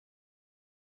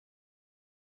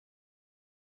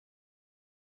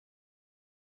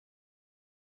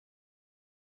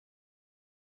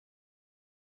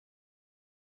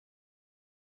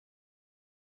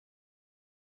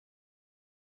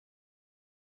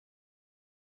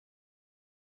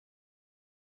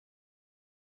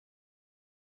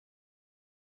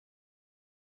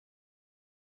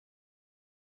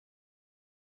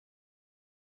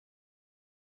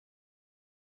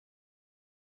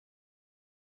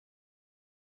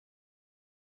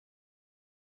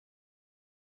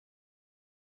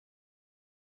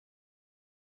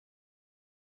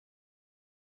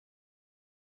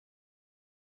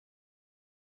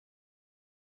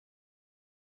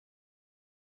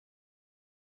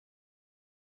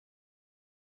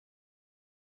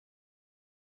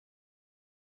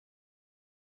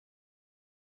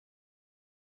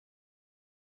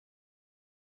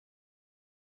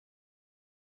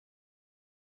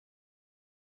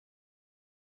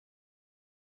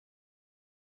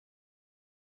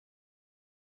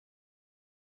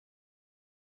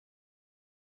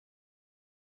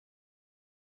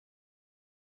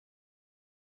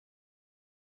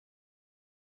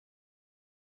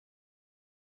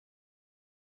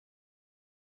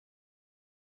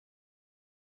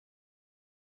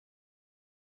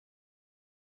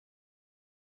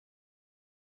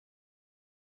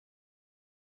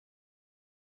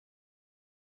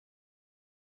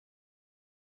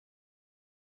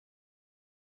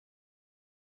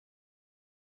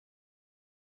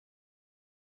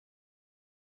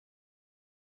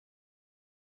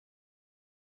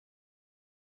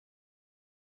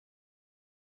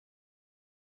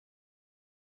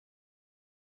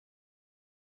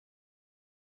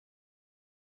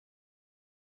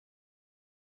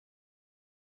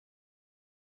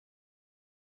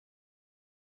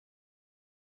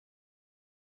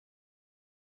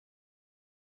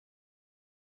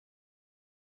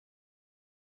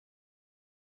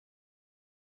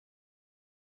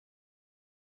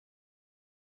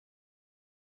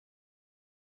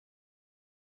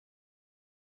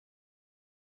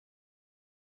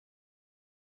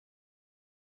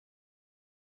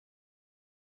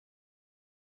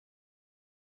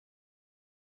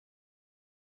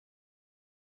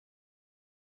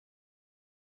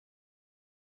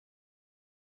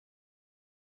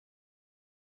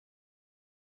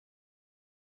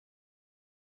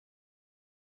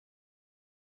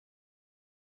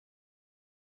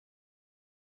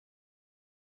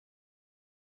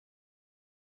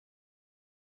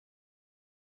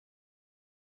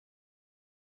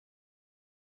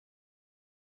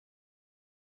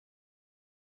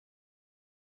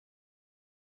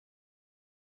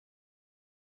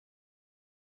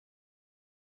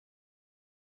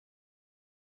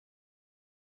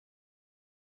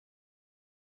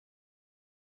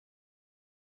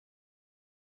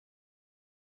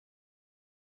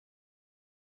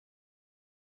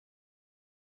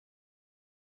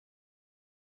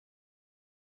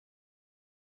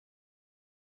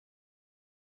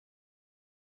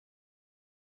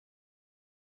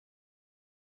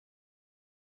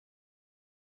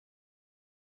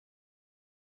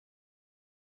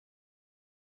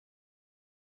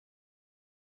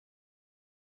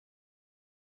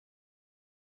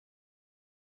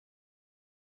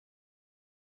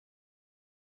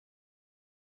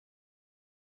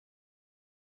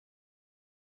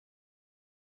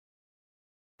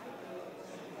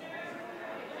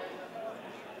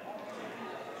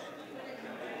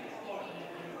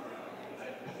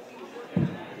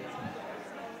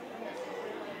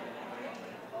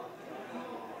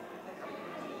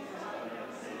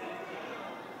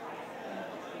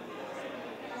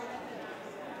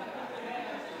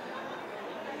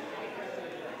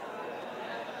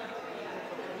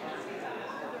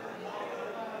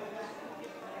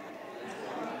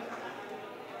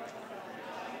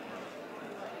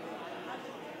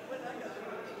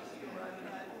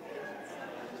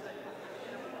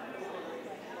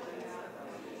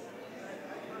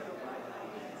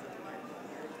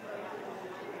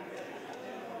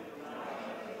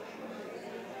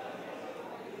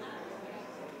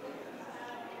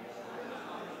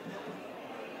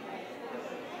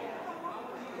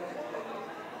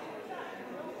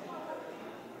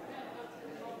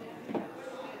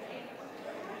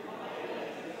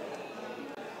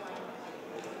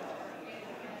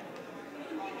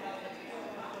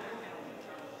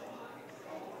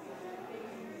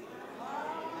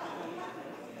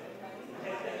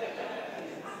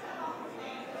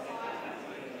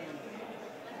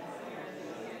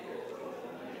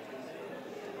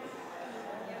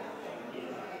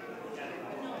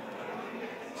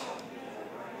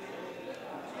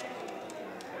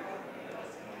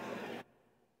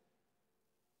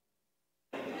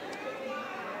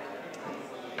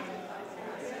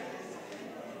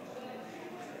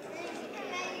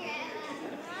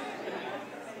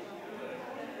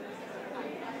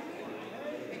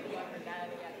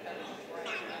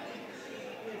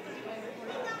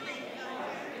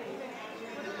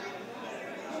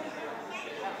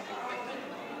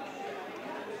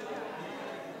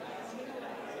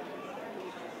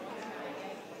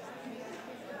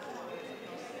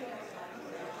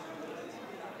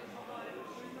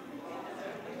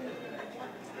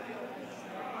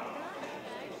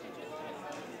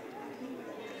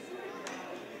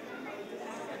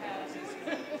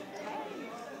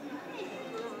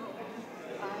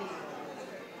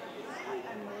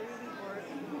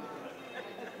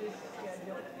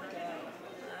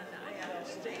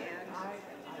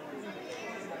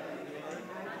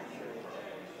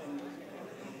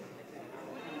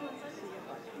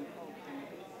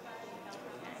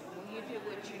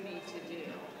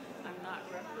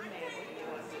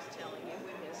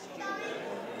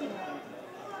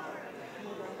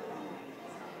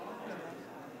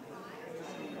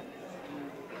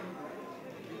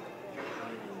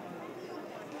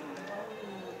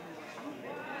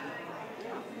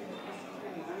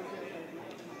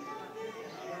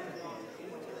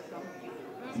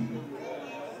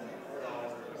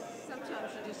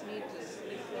just need to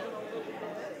sleep in a little bit.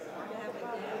 You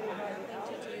haven't had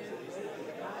nothing to do.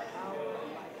 But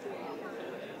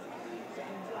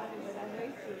I know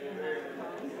you feel enough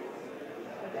time.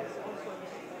 But that's also the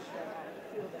situation that I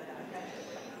feel that I have to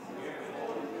come. Okay.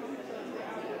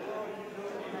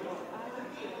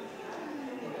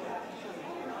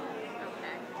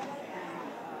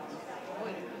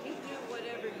 Well, you do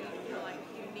whatever you feel like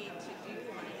you need to do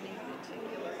on any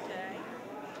particular day.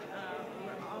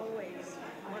 We're always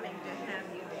wanting to have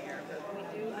you there, but we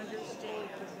do understand.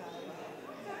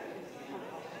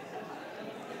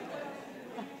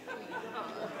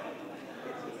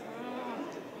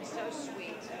 You're so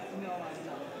sweet. No, I'm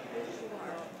not. Yes, you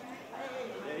are.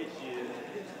 There she is.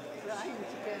 Trying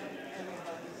to get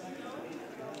everybody.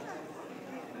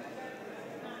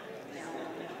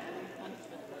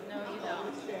 No, you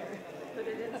don't. Put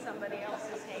it in somebody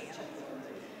else's hand.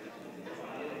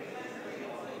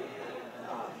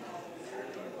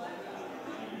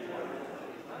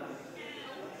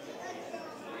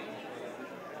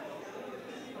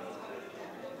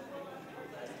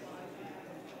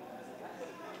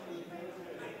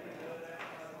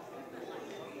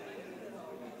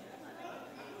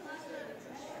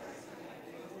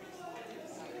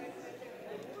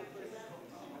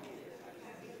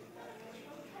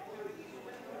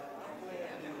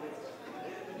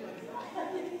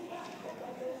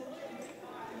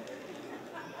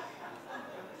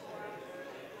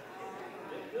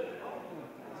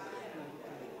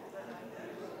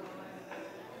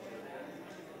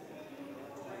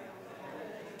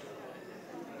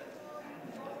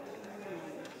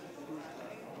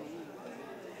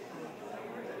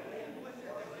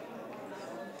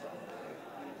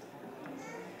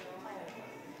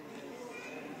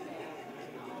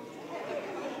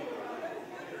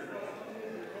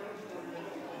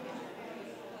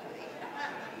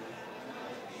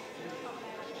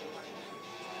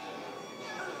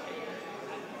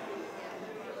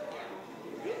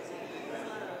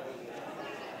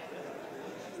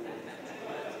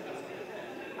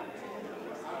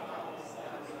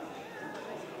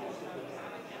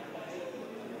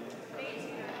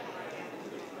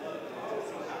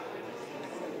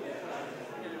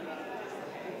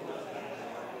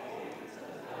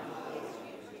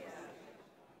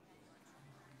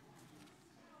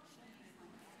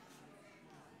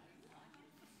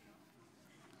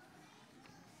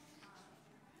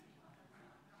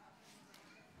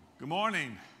 Good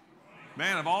morning.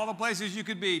 Man, of all the places you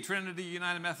could be, Trinity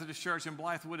United Methodist Church in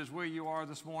Blythewood is where you are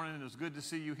this morning. It's good to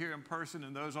see you here in person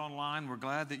and those online. We're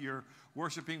glad that you're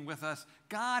worshiping with us.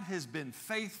 God has been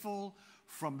faithful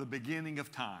from the beginning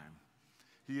of time.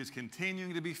 He is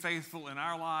continuing to be faithful in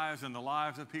our lives and the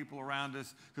lives of people around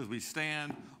us because we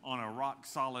stand on a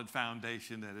rock-solid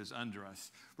foundation that is under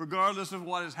us. Regardless of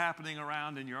what is happening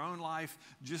around in your own life,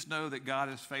 just know that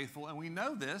God is faithful. And we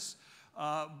know this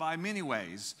by many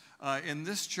ways. In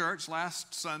this church,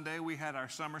 last Sunday, we had our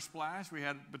summer splash. We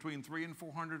had between 300 and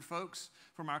 400 folks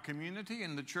from our community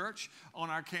in the church on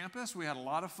our campus. We had a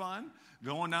lot of fun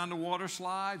going down the water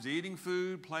slides, eating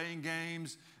food, playing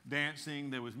games, dancing.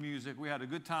 There was music. We had a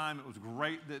good time. It was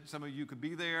great that some of you could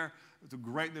be there. It's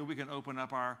great that we can open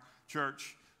up our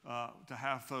church to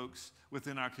have folks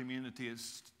within our community.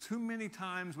 It's too many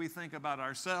times we think about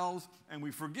ourselves and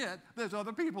we forget there's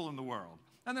other people in the world.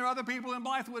 And there are other people in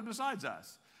Blythewood besides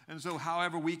us. And so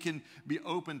however we can be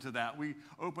open to that. We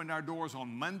opened our doors on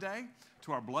Monday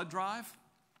to our blood drive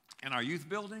in our youth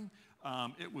building.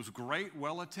 It was great,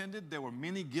 well attended. There were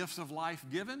many gifts of life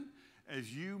given,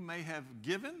 as you may have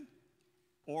given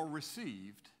or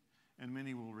received, and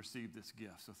many will receive this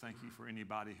gift. So thank you for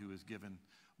anybody who has given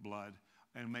blood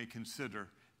and may consider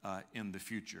in the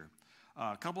future.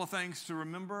 A couple of things to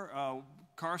remember.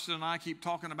 Carson and I keep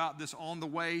talking about this On the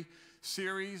Way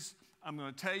series. I'm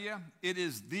going to tell you, it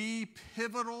is the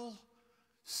pivotal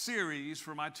series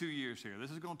for my 2 years here.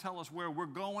 This is going to tell us where we're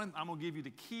going. I'm going to give you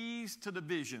the keys to the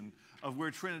vision of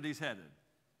where Trinity's headed.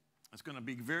 It's going to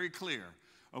be very clear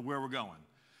of where we're going.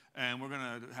 And we're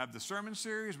going to have the sermon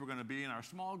series. We're going to be in our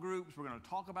small groups. We're going to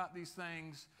talk about these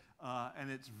things.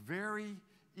 And it's very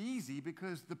easy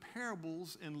because the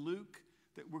parables in Luke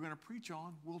that we're going to preach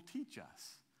on will teach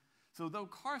us. So though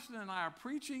Carson and I are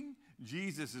preaching,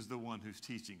 Jesus is the one who's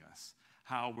teaching us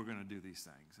how we're going to do these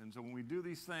things. And so when we do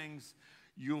these things,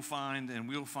 you'll find and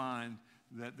we'll find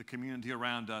that the community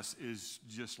around us is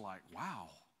just like, wow,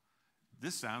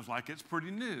 this sounds like it's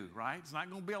pretty new, right? It's not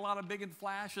going to be a lot of big and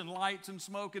flash and lights and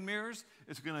smoke and mirrors.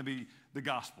 It's going to be the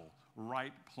gospel,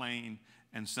 right, plain,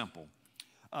 and simple.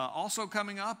 Also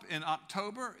coming up in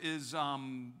October is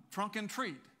Trunk and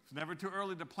Treat. It's never too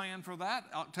early to plan for that.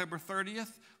 October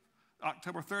 30th,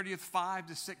 October 30th, 5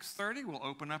 to 6:30, we'll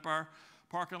open up our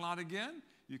parking lot again.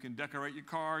 You can decorate your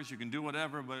cars, you can do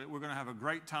whatever, but we're going to have a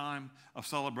great time of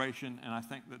celebration, and I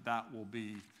think that that will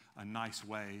be a nice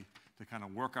way to kind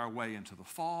of work our way into the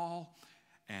fall.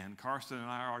 And Karsten and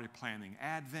I are already planning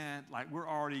Advent. Like, we're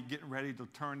already getting ready to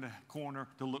turn the corner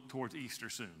to look towards Easter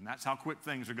soon. That's how quick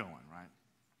things are going, right?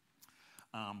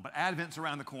 But Advent's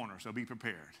around the corner, so be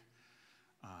prepared.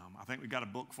 I think we've got a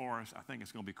book for us. I think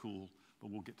it's going to be cool, but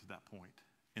we'll get to that point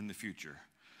in the future.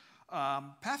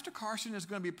 Pastor Carson is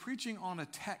going to be preaching on a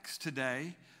text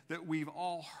today that we've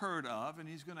all heard of, and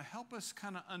he's going to help us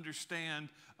kind of understand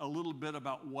a little bit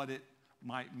about what it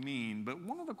might mean. But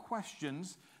one of the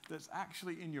questions that's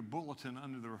actually in your bulletin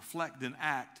under the Reflect and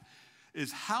Act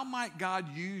is, how might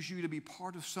God use you to be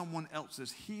part of someone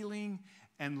else's healing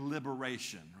and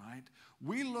liberation, right?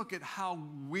 We look at how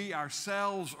we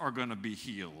ourselves are going to be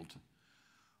healed,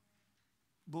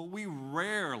 but we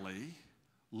rarely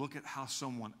look at how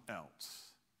someone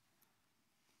else,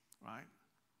 right?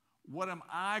 What am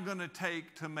I going to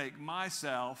take to make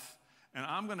myself, and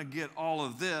I'm going to get all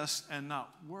of this and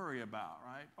not worry about,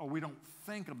 right? Or we don't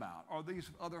think about, or these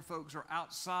other folks are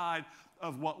outside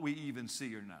of what we even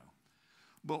see or know.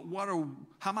 But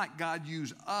how might God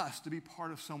use us to be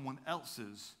part of someone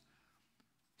else's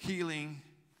healing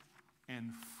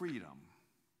and freedom?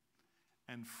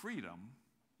 And freedom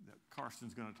that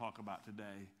Karsten's going to talk about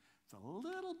today, it's a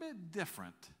little bit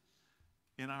different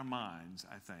in our minds,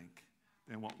 I think,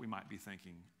 than what we might be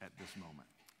thinking at this moment.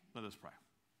 Let us pray.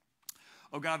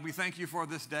 Oh God, we thank you for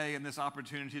this day and this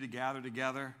opportunity to gather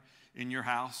together in your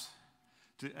house.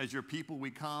 As your people, we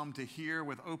come to hear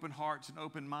with open hearts and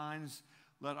open minds.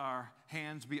 Let our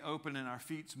hands be open and our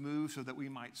feet move so that we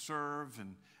might serve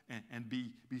and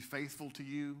be faithful to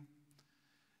you.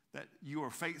 That you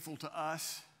are faithful to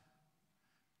us,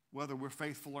 whether we're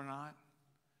faithful or not.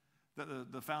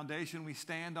 That the foundation we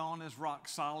stand on is rock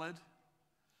solid.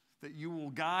 That you will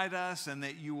guide us and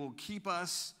that you will keep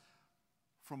us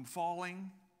from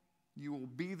falling. You will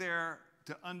be there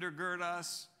to undergird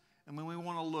us. And when we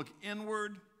want to look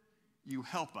inward, you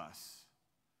help us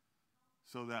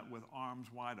so that with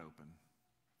arms wide open,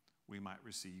 we might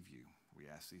receive you. We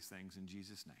ask these things in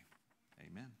Jesus' name.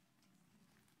 Amen.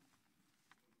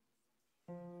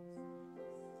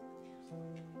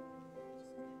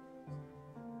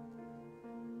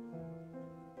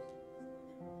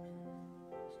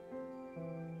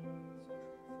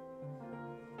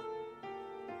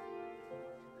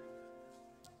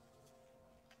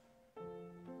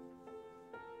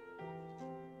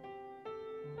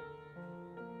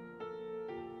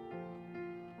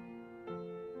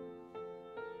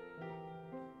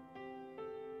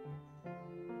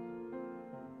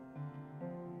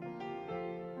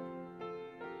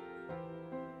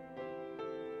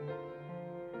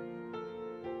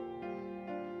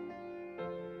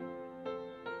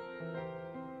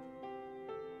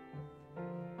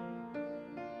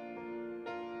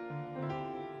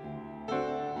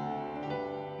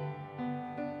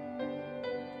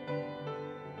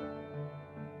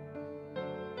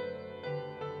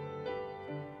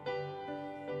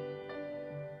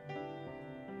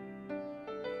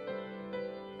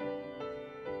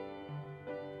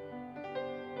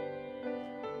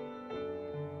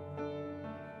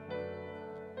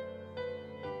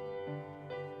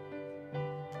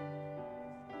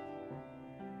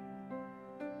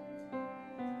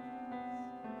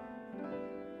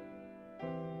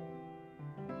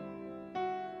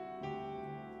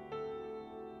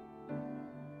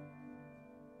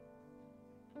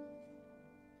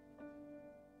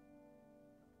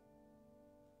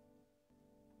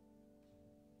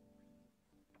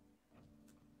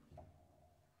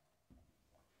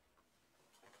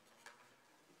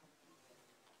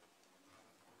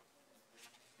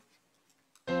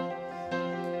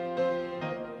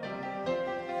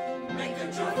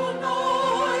 Joyful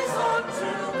noise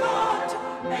unto God.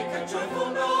 Make a joyful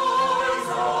noise,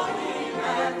 all ye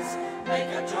lands.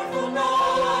 Make a joyful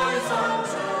noise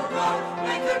unto God.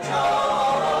 Make a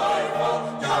joyful,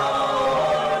 joyful noise. Make a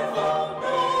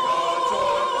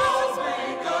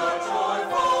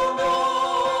joyful noise unto God.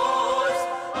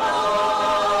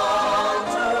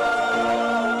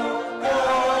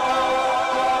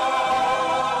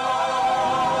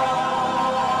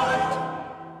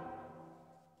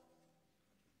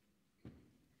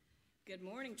 Good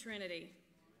morning, Trinity.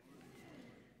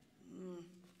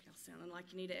 Y'all sounding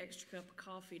like you need an extra cup of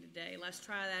coffee today. Let's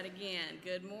try that again.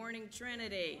 Good morning,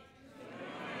 Trinity.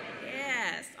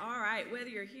 Yes, all right. Whether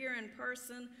you're here in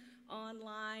person,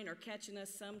 online, or catching us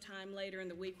sometime later in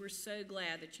the week, we're so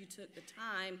glad that you took the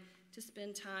time to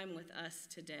spend time with us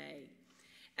today.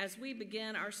 As we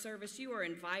begin our service, you are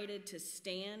invited to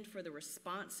stand for the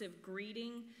responsive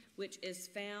greeting, which is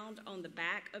found on the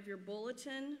back of your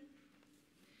bulletin.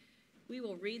 We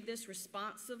will read this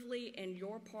responsively, and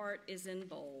your part is in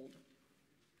bold.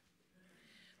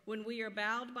 When we are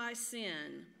bowed by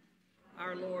sin,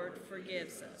 our Lord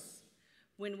forgives us.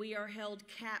 When we are held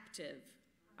captive,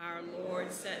 our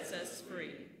Lord sets us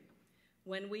free.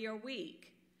 When we are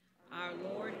weak, our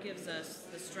Lord gives us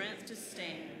the strength to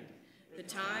stand. The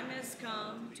time has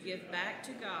come to give back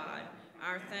to God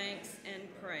our thanks and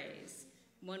praise.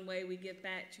 One way we give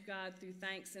back to God through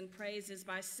thanks and praise is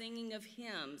by singing of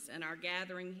hymns, and our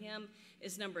gathering hymn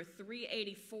is number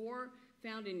 384,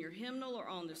 found in your hymnal or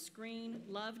on the screen,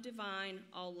 Love Divine,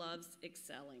 All Loves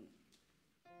Excelling.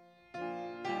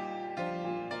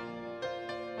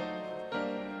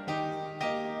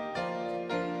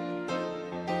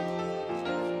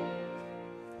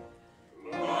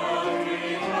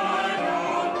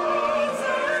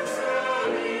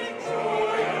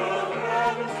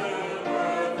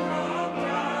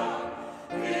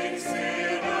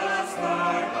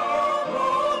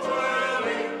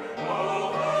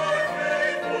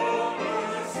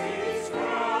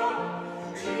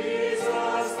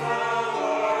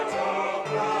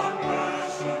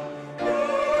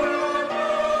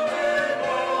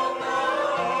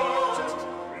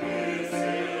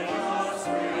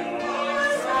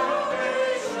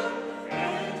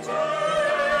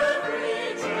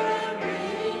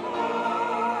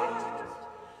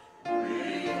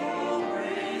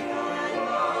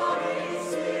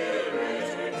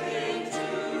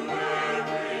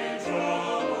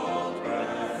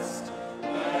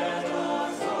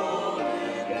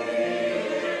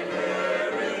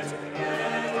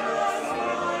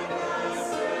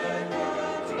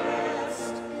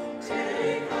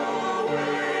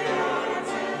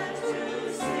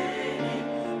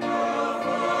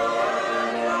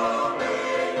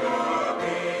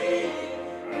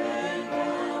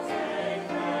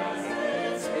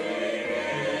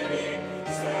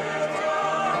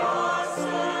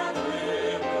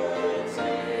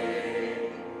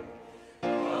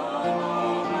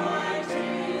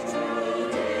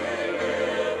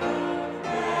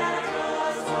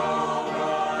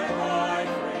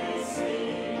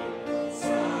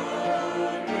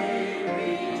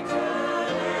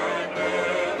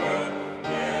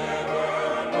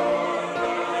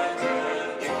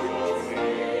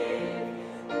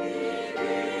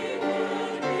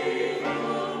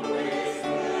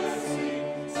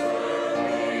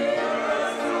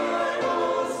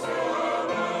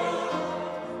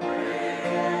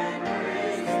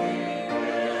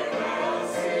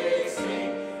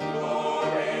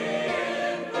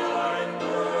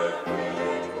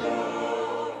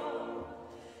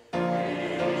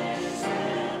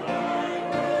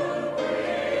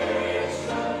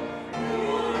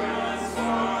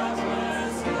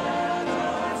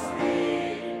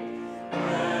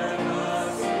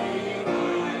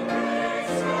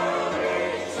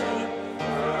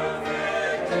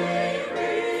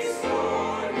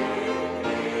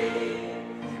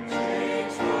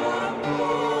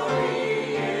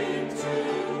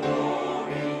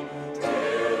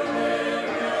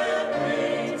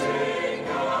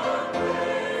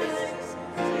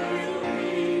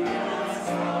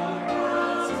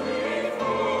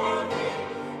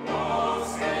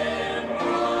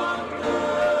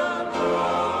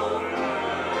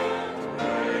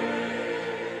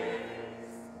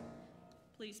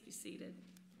 Please be seated.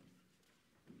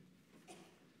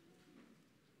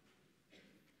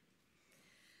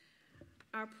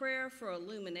 Our prayer for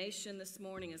illumination this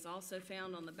morning is also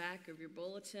found on the back of your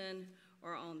bulletin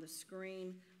or on the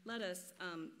screen. Let us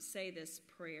say this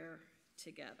prayer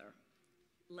together.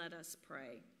 Let us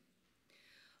pray.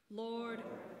 Lord,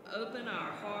 open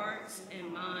our hearts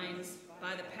and minds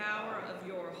by the power of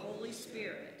your Holy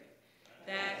Spirit,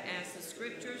 that as the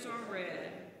scriptures are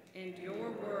read and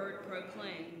your word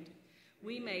proclaimed,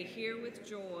 we may hear with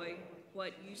joy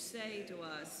what you say to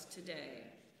us today.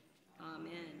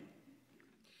 Amen.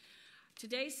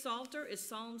 Today's Psalter is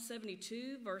Psalm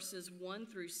 72, verses 1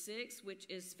 through 6, which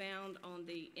is found on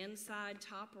the inside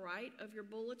top right of your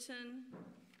bulletin,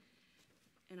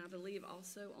 and I believe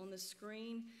also on the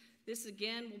screen. This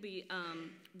again will be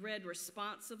read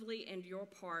responsively, and your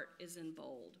part is in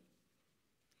bold.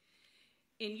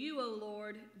 In you, O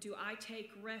Lord, do I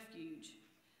take refuge.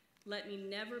 Let me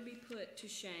never be put to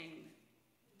shame.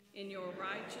 In your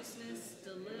righteousness,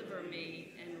 deliver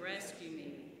me and rescue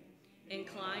me.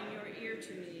 Incline your ear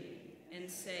to me and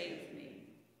save me.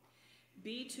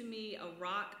 Be to me a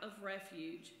rock of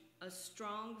refuge, a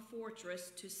strong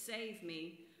fortress to save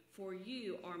me, for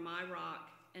you are my rock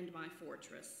and my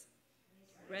fortress.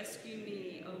 Rescue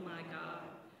me, O my God,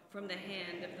 from the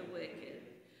hand of the wicked,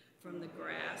 from the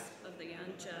grasp of the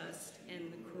unjust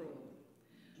and the cruel.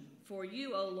 For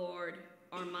you, O Lord,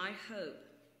 are my hope,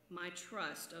 my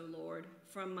trust, O Lord,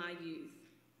 from my youth.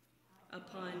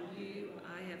 Upon you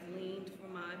I have leaned for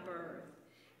my birth.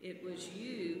 It was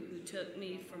you who took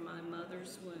me from my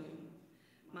mother's womb.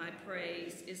 My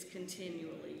praise is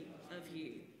continually of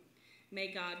you.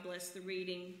 May God bless the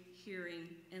reading, hearing,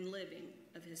 and living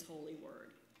of his holy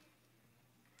word.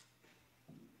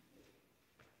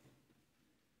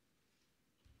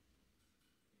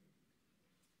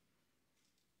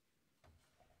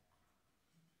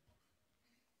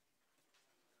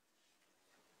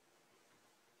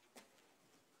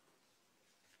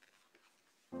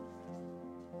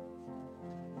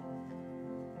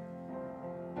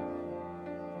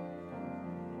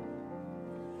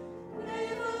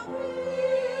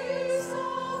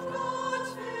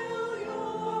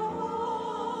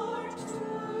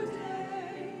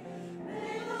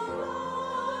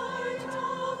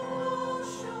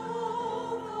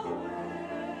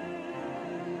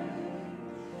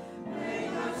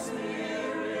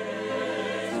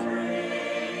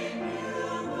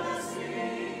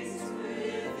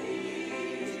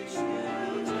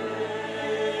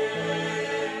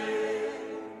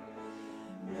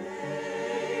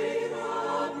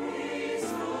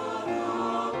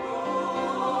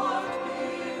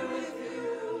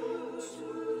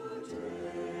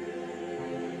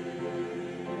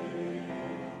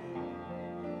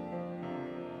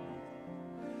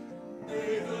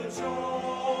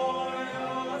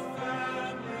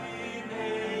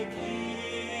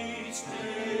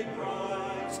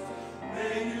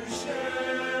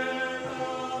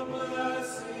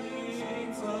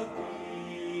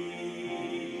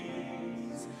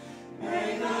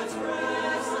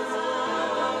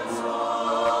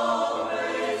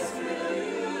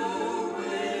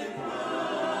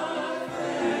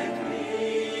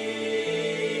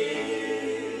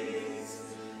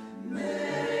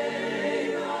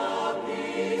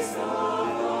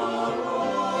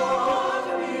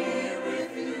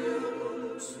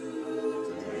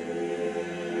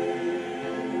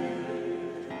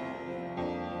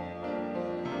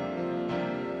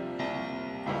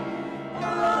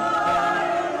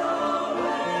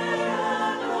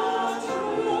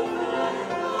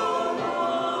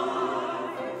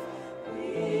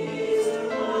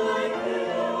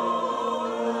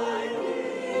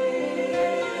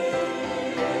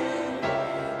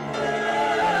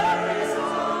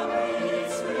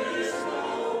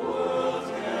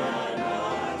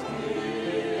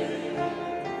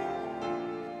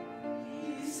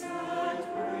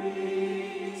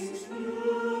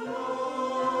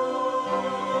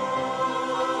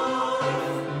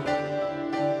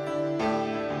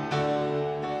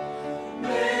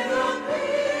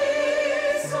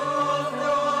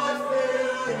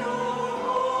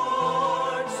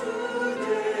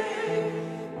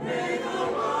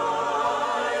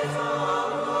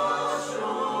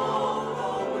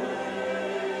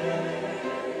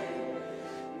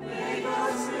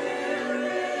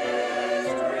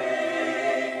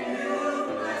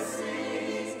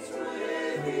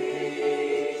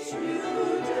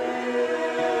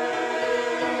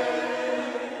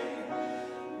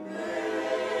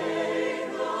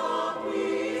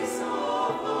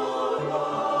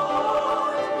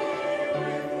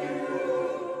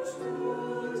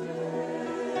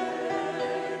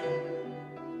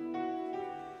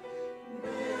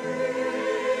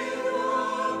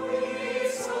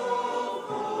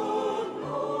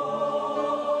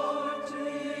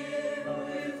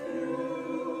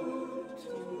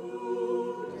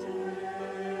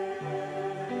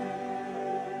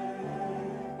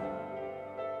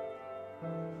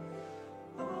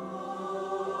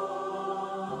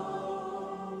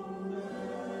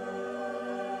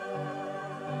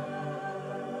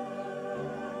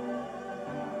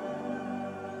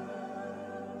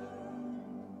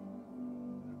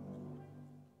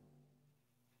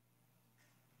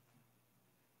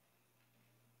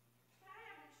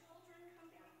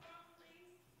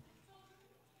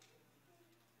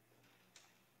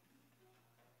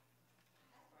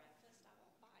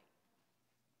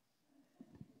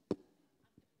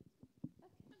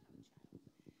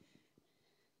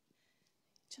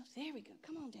 There we go.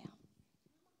 Come on down.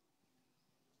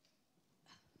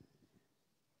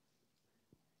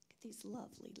 Look at these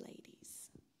lovely ladies.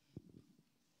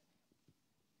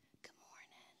 Good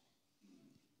morning.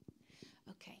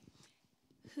 Okay.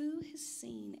 Who has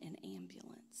seen an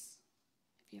ambulance?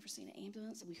 Have you ever seen an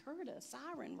ambulance? We heard a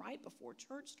siren right before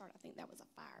church started. I think that was a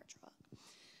fire truck.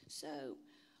 So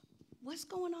what's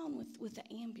going on with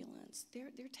the ambulance? They're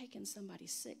taking somebody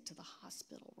sick to the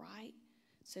hospital, right?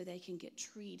 So they can get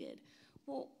treated.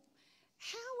 Well,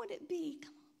 how would it be,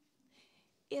 come on,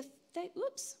 if they,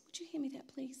 whoops, would you hand me that,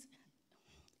 please?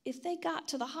 If they got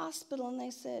to the hospital and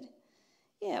they said,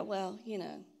 yeah, well, you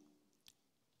know,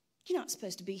 you're not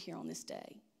supposed to be here on this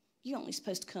day. You're only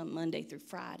supposed to come Monday through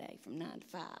Friday from 9 to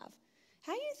 5.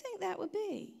 How do you think that would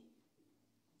be?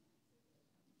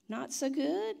 Not so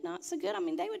good, not so good. I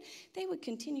mean, they would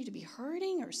continue to be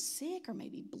hurting or sick or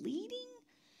maybe bleeding.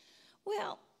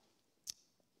 Well,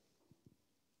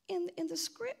 in the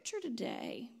scripture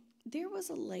today, there was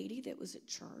a lady that was at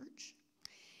church,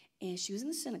 and she was in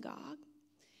the synagogue,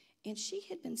 and she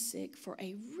had been sick for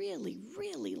a really,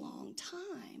 really long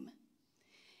time.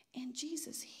 And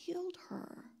Jesus healed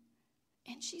her.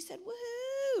 And she said,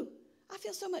 woohoo, I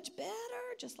feel so much better.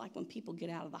 Just like when people get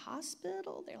out of the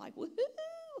hospital, they're like, woohoo.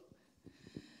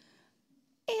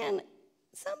 And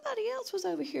somebody else was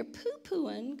over here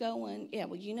poo-pooing, going, yeah,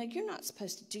 well, you know, you're not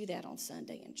supposed to do that on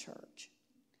Sunday in church.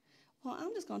 Well,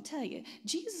 I'm just going to tell you,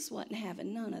 Jesus wasn't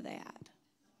having none of that.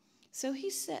 So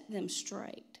he set them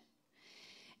straight.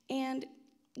 And,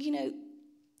 you know,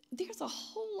 there's a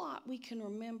whole lot we can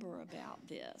remember about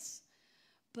this.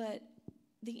 But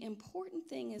the important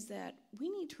thing is that we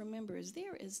need to remember is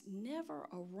there is never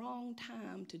a wrong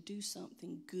time to do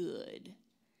something good.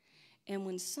 And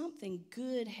when something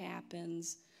good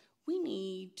happens, we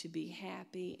need to be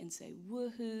happy and say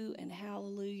woohoo and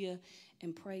hallelujah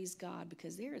and praise God,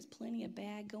 because there is plenty of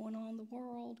bad going on in the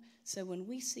world. So when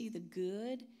we see the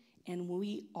good and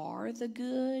we are the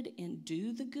good and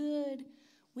do the good,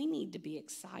 we need to be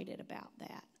excited about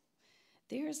that.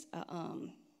 There's a,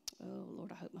 oh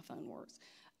Lord, I hope my phone works,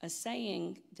 a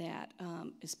saying that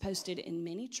is posted in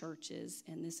many churches,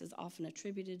 and this is often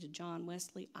attributed to John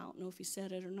Wesley. I don't know if he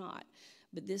said it or not,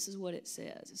 but this is what it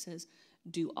says. It says,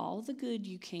 do all the good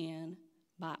you can,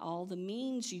 by all the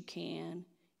means you can,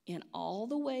 in all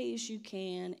the ways you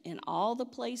can, in all the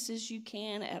places you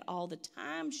can, at all the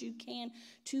times you can,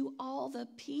 to all the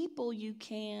people you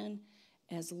can,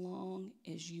 as long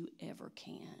as you ever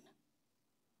can.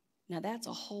 Now that's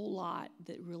a whole lot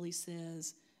that really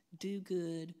says do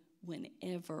good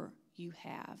whenever you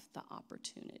have the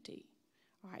opportunity.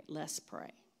 All right, let's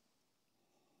pray.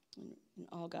 And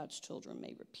all God's children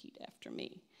may repeat after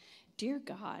me. Dear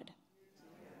God,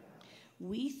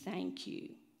 we thank you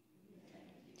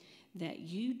that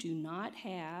you do not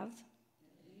have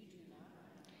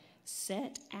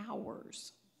set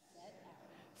hours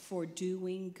for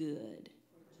doing good.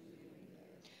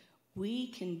 We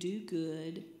can do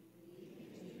good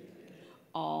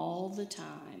all the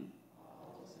time.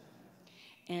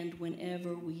 And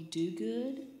whenever we do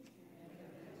good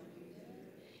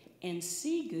and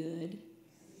see good,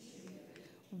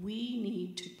 we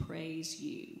need to praise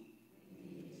you.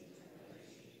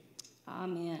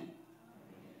 Amen.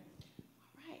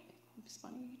 All right. Miss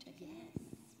Bonnie, you take it.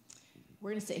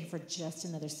 We're going to sit here for just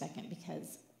another second,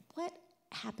 because what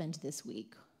happened this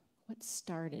week? What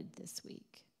started this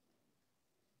week?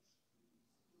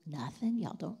 Nothing?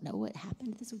 Y'all don't know what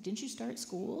happened this week? Didn't you start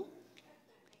school?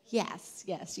 Yes,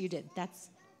 you did. That's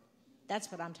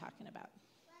what I'm talking about.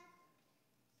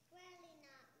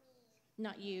 Really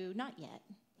not me. Not you, not yet.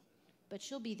 But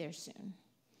you'll be there soon.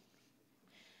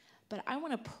 But I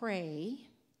want to pray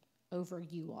over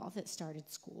you all that started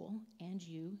school, and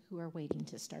you who are waiting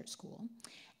to start school,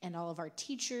 and all of our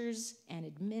teachers and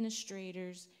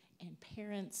administrators and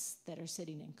parents that are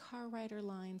sitting in car rider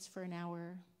lines for an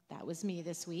hour. That was me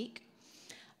this week.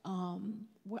 I'm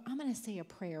going to say a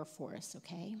prayer for us,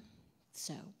 okay?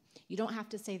 So you don't have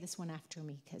to say this one after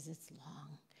me because it's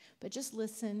long, but just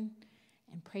listen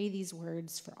and pray these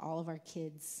words for all of our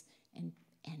kids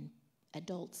and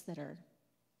adults that are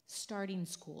starting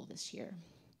school this year.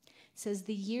 It says,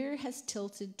 the year has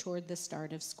tilted toward the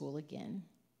start of school again,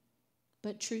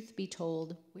 but truth be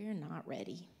told, we're not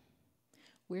ready.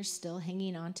 We're still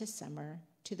hanging on to summer,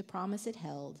 to the promise it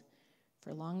held,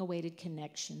 for long-awaited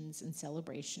connections and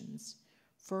celebrations,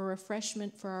 for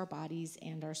refreshment for our bodies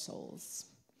and our souls,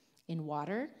 in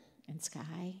water and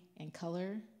sky and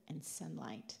color and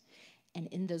sunlight, and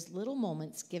in those little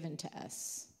moments given to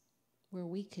us where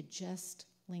we could just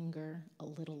linger a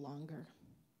little longer.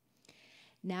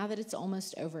 Now that it's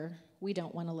almost over, we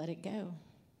don't want to let it go.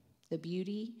 The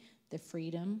beauty, the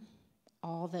freedom,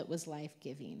 all that was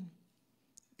life-giving.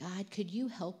 God, could you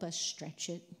help us stretch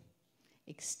it,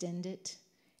 extend it,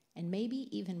 and maybe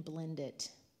even blend it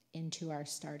into our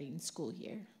starting school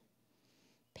year?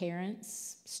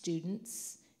 Parents,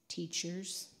 students,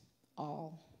 teachers,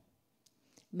 all.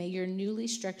 May your newly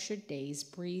structured days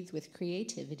breathe with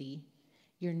creativity,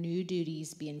 your new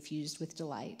duties be infused with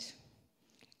delight.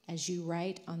 As you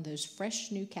write on those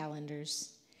fresh new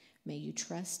calendars, may you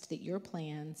trust that your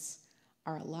plans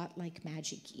are a lot like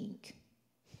magic ink.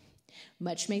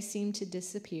 Much may seem to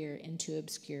disappear into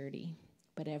obscurity,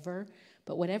 but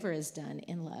whatever is done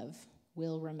in love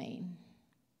will remain.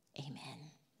 Amen.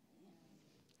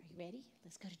 Are you ready?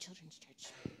 Let's go to Children's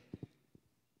Church.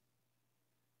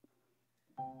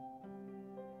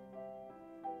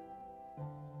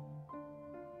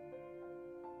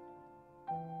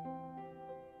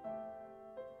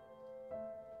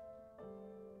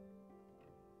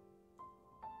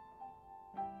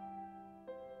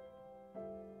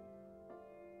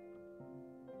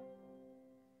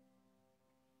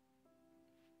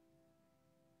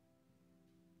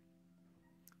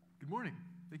 Good morning.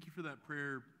 Thank you for that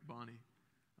prayer, Bonnie.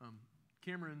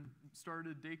 Cameron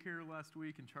started daycare last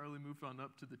week, and Charlie moved on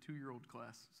up to the 2-year-old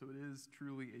class. So it is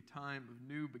truly a time of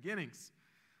new beginnings,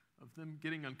 of them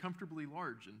getting uncomfortably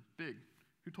large and big.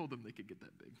 Who told them they could get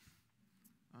that big?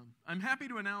 I'm happy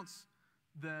to announce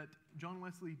that John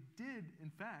Wesley did, in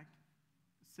fact,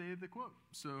 say the quote.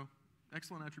 So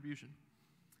excellent attribution.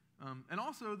 And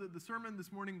also that the sermon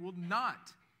this morning will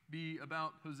not be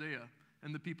about Hosea,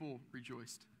 and the people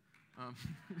rejoiced.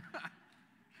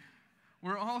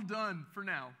 We're all done for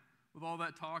now with all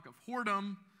that talk of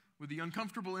whoredom, with the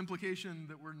uncomfortable implication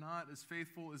that we're not as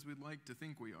faithful as we'd like to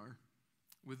think we are,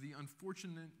 with the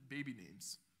unfortunate baby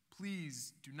names.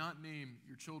 Please do not name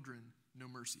your children No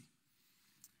Mercy.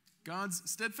 God's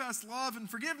steadfast love and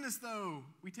forgiveness, though,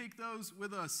 we take those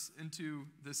with us into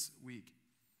this week.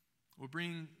 We'll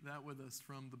bring that with us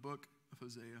from the book of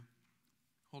Hosea.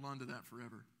 Hold on to that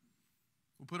forever.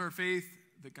 We'll put our faith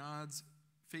that God's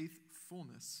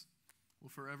faithfulness will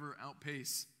forever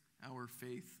outpace our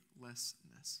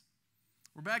faithlessness.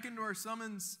 We're back into our summer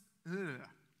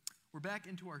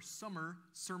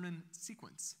sermon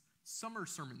sequence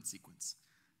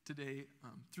today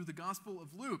through the Gospel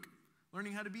of Luke,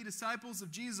 learning how to be disciples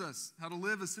of Jesus, how to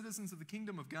live as citizens of the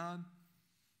kingdom of God.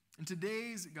 In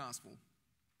today's gospel,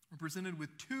 we're presented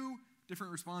with 2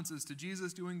 different responses to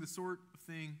Jesus doing the sort of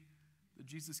thing that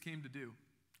Jesus came to do.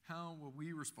 How will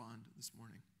we respond this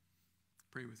morning?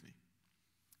 Pray with me.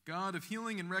 God of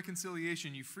healing and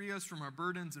reconciliation, you free us from our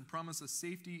burdens and promise us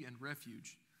safety and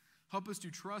refuge. Help us to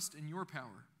trust in your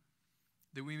power,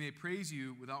 that we may praise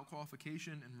you without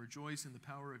qualification and rejoice in the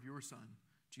power of your Son,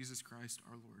 Jesus Christ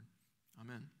our Lord.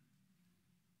 Amen.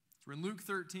 So we're in Luke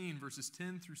 13, verses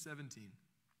 10 through 17.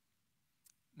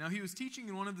 Now he was teaching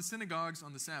in one of the synagogues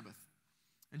on the Sabbath.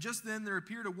 And just then there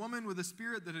appeared a woman with a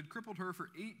spirit that had crippled her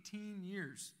for 18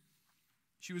 years.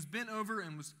 She was bent over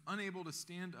and was unable to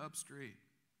stand up straight.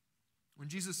 When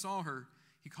Jesus saw her,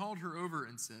 he called her over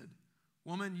and said,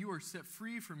 "Woman, you are set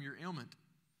free from your ailment."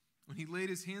 When he laid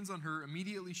his hands on her,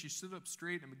 immediately she stood up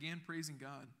straight and began praising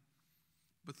God.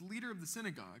 But the leader of the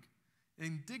synagogue,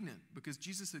 indignant because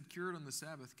Jesus had cured on the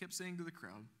Sabbath, kept saying to the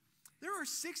crowd, "There are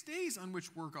 6 days on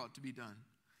which work ought to be done.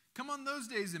 Come on those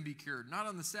days and be cured, not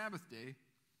on the Sabbath day."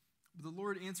 But the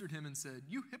Lord answered him and said,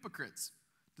 "You hypocrites!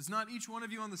 Does not each one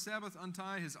of you on the Sabbath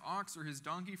untie his ox or his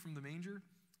donkey from the manger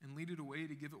and lead it away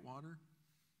to give it water?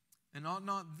 And ought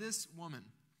not this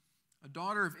woman, a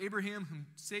daughter of Abraham whom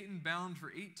Satan bound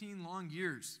for 18 long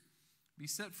years, be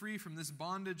set free from this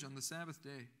bondage on the Sabbath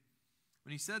day?"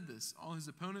 When he said this, all his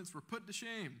opponents were put to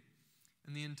shame,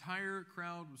 and the entire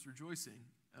crowd was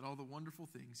rejoicing at all the wonderful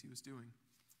things he was doing.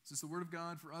 This is the word of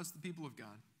God for us, the people of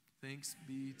God. Thanks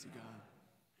be to God.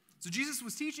 So Jesus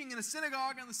was teaching in a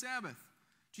synagogue on the Sabbath.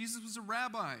 Jesus was a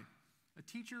rabbi, a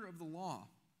teacher of the law,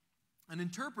 an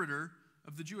interpreter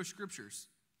of the Jewish scriptures.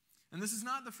 And this is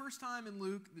not the first time in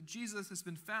Luke that Jesus has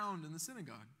been found in the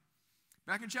synagogue.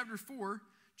 Back in chapter 4,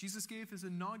 Jesus gave his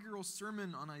inaugural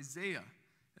sermon on Isaiah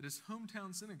at his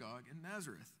hometown synagogue in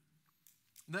Nazareth.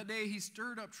 That day, he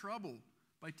stirred up trouble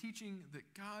by teaching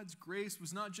that God's grace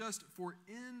was not just for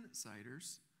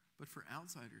insiders, but for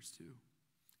outsiders too.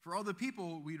 For all the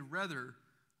people we'd rather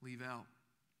leave out.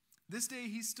 This day,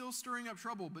 he's still stirring up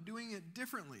trouble, but doing it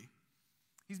differently.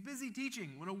 He's busy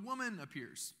teaching when a woman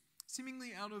appears,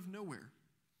 seemingly out of nowhere.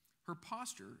 Her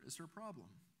posture is her problem.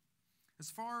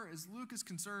 As far as Luke is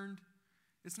concerned,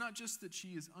 it's not just that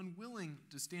she is unwilling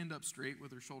to stand up straight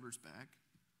with her shoulders back,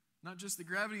 not just that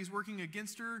gravity is working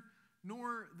against her,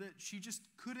 nor that she just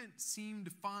couldn't seem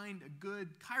to find a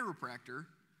good chiropractor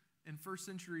in first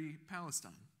century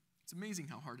Palestine. It's amazing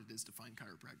how hard it is to find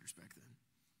chiropractors back then.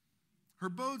 Her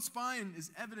bowed spine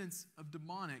is evidence of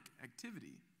demonic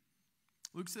activity.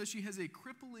 Luke says she has a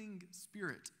crippling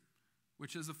spirit,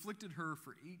 which has afflicted her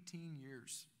for 18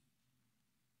 years.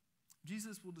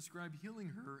 Jesus will describe healing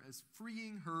her as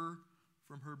freeing her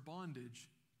from her bondage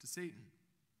to Satan.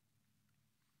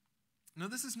 Now,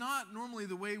 this is not normally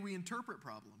the way we interpret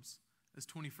problems as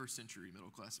 21st century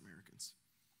middle-class Americans.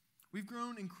 We've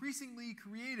grown increasingly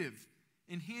creative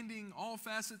in handing all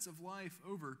facets of life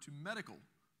over to medical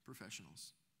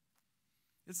professionals.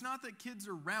 It's not that kids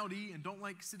are rowdy and don't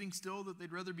like sitting still, that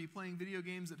they'd rather be playing video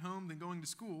games at home than going to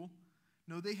school.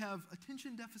 No, they have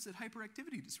attention deficit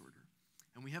hyperactivity disorder,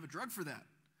 and we have a drug for that.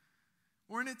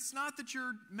 Or it's not that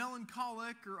you're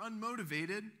melancholic or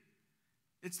unmotivated,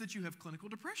 it's that you have clinical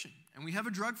depression, and we have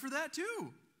a drug for that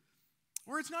too.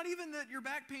 Or it's not even that your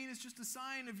back pain is just a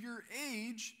sign of your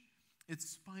age, it's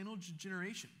spinal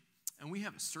degeneration, and we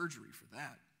have a surgery for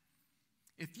that.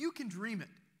 If you can dream it,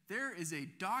 there is a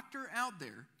doctor out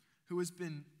there who has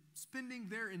been spending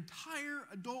their entire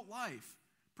adult life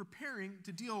preparing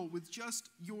to deal with just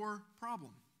your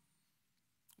problem.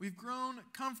 We've grown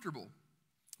comfortable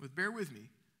with, bear with me,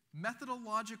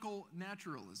 methodological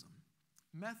naturalism.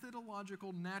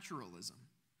 Methodological naturalism.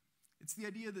 It's the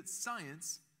idea that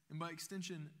science, and by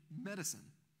extension medicine,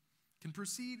 can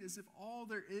proceed as if all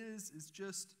there is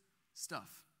just stuff,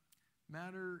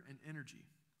 matter and energy.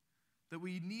 That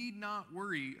we need not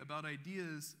worry about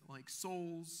ideas like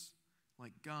souls,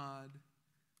 like God,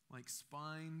 like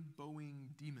spine-bowing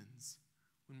demons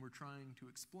when we're trying to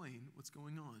explain what's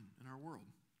going on in our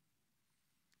world.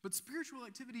 But spiritual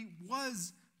activity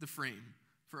was the frame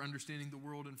for understanding the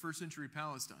world in first century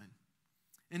Palestine.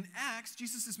 In Acts,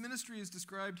 Jesus' ministry is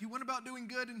described. He went about doing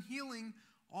good and healing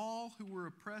all who were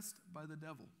oppressed by the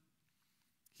devil.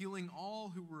 Healing all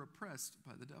who were oppressed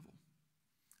by the devil.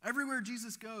 Everywhere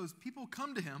Jesus goes, people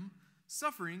come to him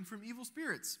suffering from evil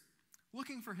spirits,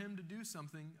 looking for him to do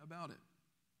something about it.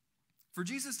 For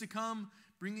Jesus to come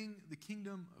bringing the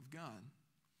kingdom of God,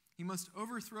 he must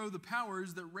overthrow the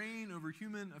powers that reign over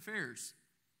human affairs.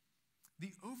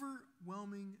 The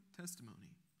overwhelming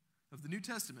testimony of the New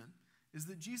Testament is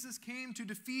that Jesus came to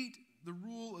defeat the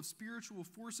rule of spiritual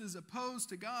forces opposed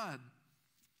to God.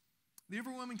 The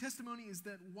overwhelming testimony is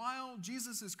that while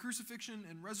Jesus' crucifixion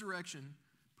and resurrection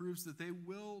proves that they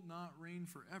will not reign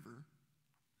forever,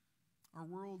 our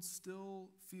world still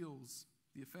feels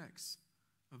the effects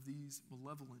of these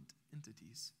malevolent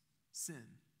entities: sin,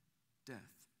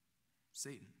 death,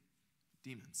 Satan,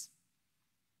 demons.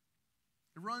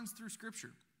 It runs through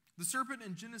Scripture. The serpent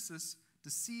in Genesis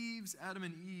deceives Adam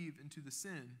and Eve into the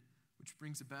sin which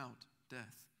brings about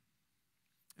death.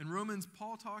 In Romans,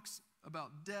 Paul talks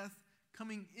about death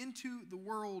coming into the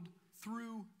world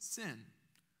through sin,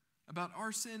 about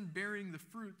our sin bearing the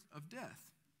fruit of death.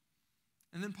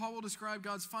 And then Paul will describe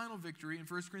God's final victory in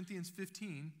 1 Corinthians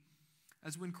 15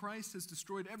 as when Christ has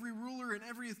destroyed every ruler and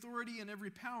every authority and every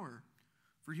power,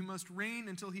 for he must reign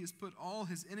until he has put all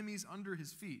his enemies under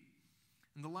his feet.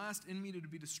 And the last enemy to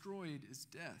be destroyed is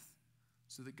death,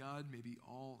 so that God may be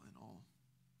all in all.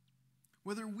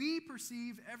 Whether we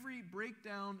perceive every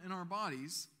breakdown in our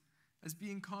bodies as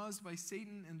being caused by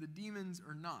Satan and the demons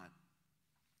or not,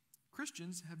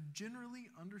 Christians have generally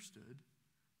understood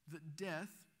that death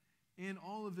and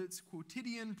all of its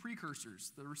quotidian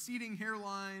precursors, the receding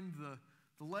hairline,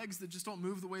 the legs that just don't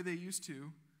move the way they used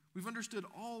to, we've understood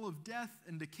all of death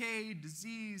and decay,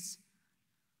 disease,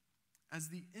 as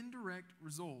the indirect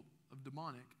result of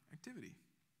demonic activity.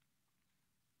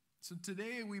 So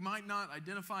today we might not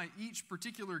identify each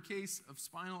particular case of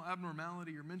spinal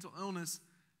abnormality or mental illness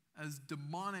as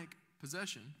demonic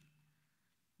possession,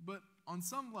 but on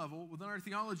some level, within our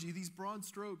theology, these broad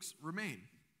strokes remain.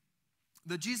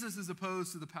 That Jesus is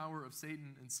opposed to the power of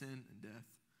Satan and sin and death,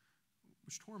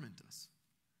 which torment us.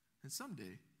 And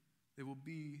someday they will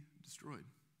be destroyed.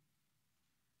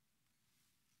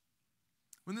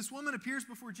 When this woman appears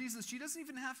before Jesus, she doesn't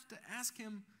even have to ask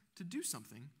him to do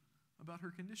something about her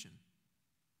condition.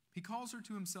 He calls her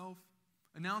to himself,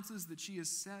 announces that she is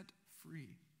set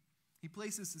free. He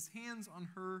places his hands on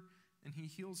her and he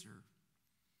heals her.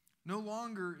 No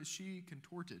longer is she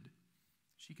contorted.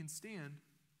 She can stand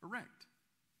erect.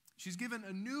 She's given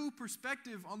a new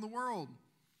perspective on the world.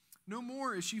 No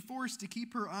more is she forced to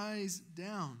keep her eyes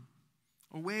down,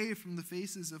 away from the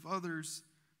faces of others,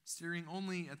 staring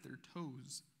only at their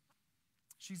toes.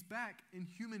 She's back in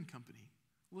human company,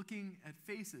 looking at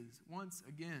faces once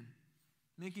again,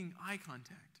 making eye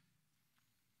contact.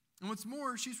 And what's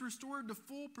more, she's restored to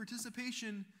full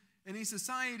participation in a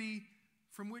society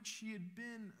from which she had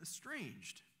been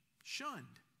estranged, shunned,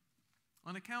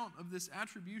 on account of this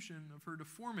attribution of her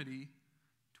deformity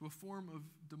to a form of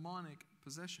demonic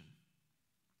possession.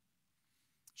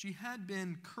 She had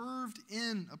been curved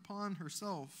in upon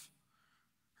herself,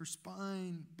 her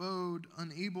spine bowed,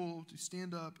 unable to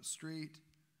stand up straight.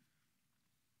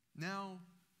 Now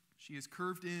she is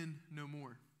curved in no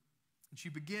more, and she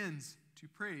begins to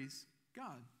praise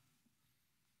God.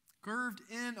 Curved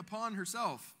in upon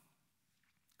herself,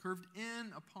 curved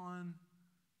in upon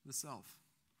the self.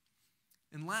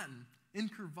 In Latin,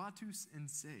 incurvatus in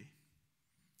se.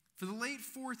 For the late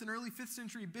 4th and early 5th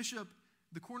century bishop,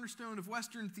 the cornerstone of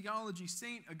Western theology,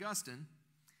 St. Augustine,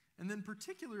 and then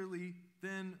particularly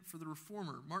then for the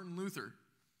reformer, Martin Luther,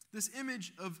 this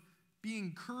image of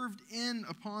being curved in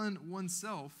upon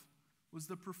oneself was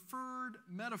the preferred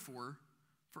metaphor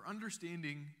for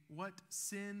understanding what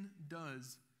sin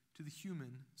does to the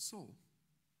human soul.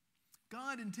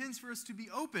 God intends for us to be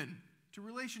open to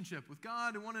relationship with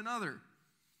God and one another,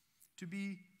 to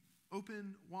be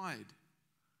open wide.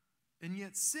 And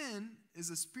yet sin is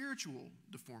a spiritual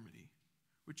deformity,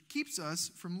 which keeps us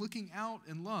from looking out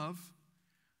in love,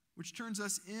 which turns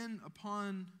us in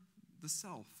upon the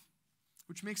self,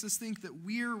 which makes us think that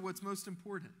we're what's most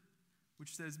important,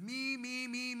 which says me, me,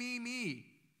 me, me, me.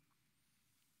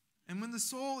 And when the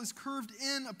soul is curved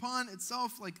in upon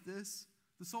itself like this,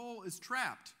 the soul is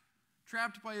trapped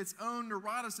by its own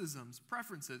neuroticisms,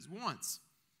 preferences, wants.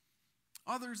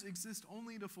 Others exist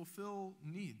only to fulfill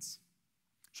needs.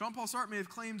 Jean-Paul Sartre may have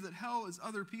claimed that hell is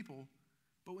other people,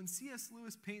 but when C.S.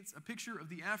 Lewis paints a picture of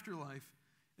the afterlife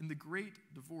in The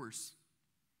Great Divorce,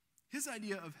 his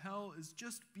idea of hell is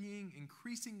just being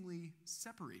increasingly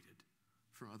separated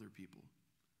from other people,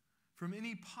 from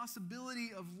any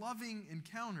possibility of loving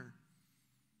encounter.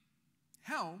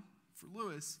 Hell, for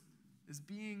Lewis, is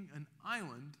being an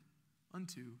island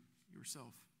unto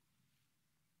yourself.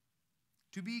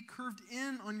 To be curved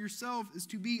in on yourself is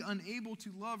to be unable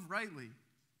to love rightly,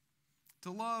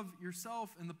 to love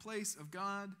yourself in the place of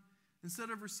God, instead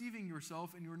of receiving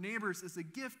yourself and your neighbors as a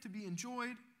gift to be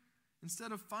enjoyed,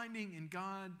 instead of finding in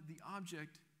God the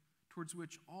object towards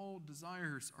which all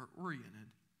desires are oriented.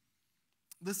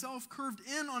 The self curved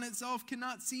in on itself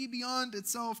cannot see beyond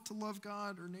itself to love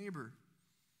God or neighbor.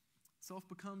 Self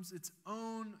becomes its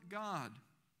own God,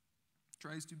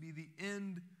 tries to be the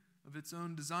end of its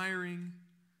own desiring,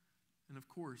 and of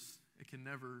course, it can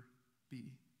never be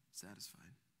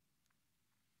satisfied.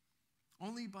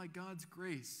 Only by God's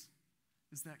grace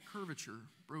is that curvature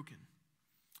broken.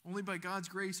 Only by God's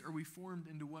grace are we formed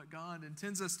into what God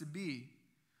intends us to be.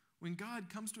 When God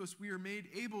comes to us, we are made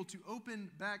able to open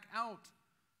back out,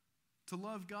 to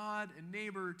love God and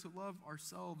neighbor, to love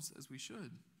ourselves as we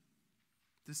should,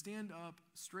 to stand up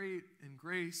straight in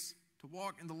grace, to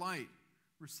walk in the light,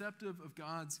 receptive of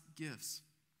God's gifts,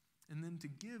 and then to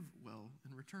give well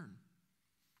in return.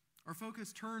 Our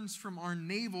focus turns from our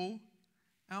navel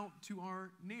out to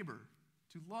our neighbor,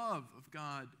 to love of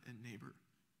God and neighbor.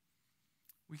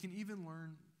 We can even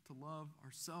learn to love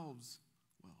ourselves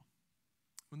well.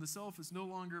 When the self is no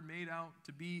longer made out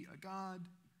to be a God,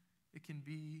 it can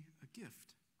be a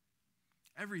gift.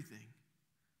 Everything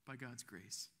by God's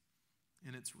grace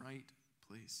in its right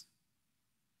place.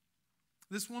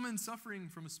 This woman suffering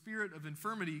from a spirit of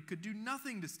infirmity could do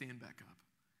nothing to stand back up.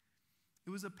 It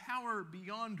was a power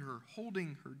beyond her,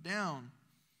 holding her down,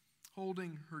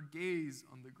 holding her gaze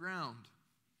on the ground.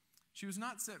 She was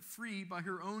not set free by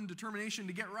her own determination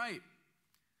to get right.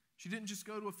 She didn't just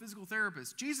go to a physical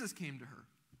therapist. Jesus came to her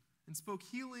and spoke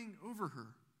healing over her,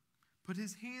 put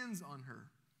his hands on her.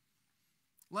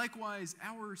 Likewise,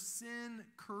 our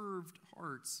sin-curved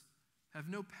hearts have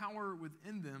no power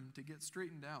within them to get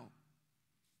straightened out.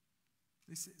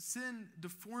 Sin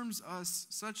deforms us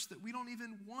such that we don't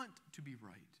even want to be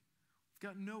right. We've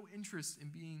got no interest in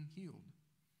being healed.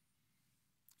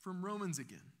 From Romans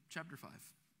again, chapter 5.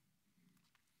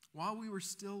 While we were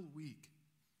still weak,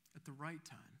 at the right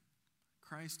time,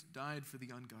 Christ died for the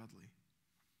ungodly.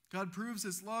 God proves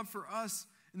his love for us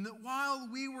in that while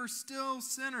we were still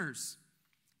sinners,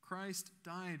 Christ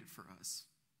died for us.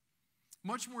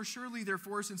 Much more surely,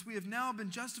 therefore, since we have now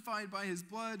been justified by his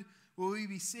blood, will we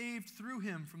be saved through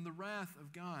him from the wrath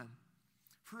of God.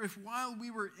 For if while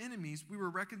we were enemies, we were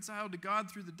reconciled to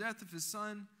God through the death of his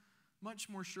Son, much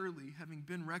more surely, having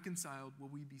been reconciled, will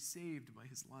we be saved by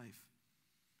his life.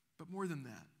 But more than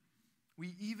that,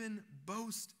 we even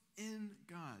boast in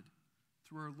God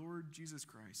through our Lord Jesus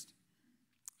Christ,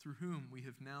 through whom we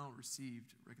have now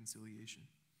received reconciliation.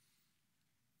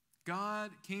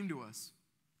 God came to us,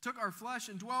 took our flesh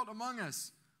and dwelt among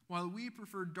us, while we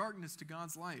preferred darkness to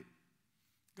God's light.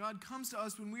 God comes to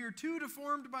us when we are too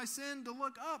deformed by sin to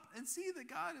look up and see that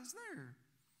God is there.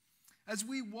 As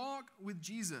we walk with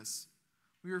Jesus,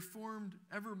 we are formed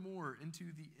ever more into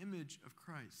the image of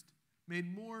Christ,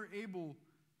 made more able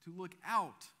to look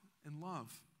out and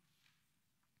love.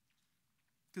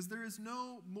 Because there is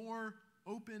no more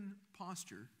open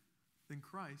posture than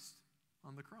Christ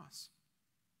on the cross.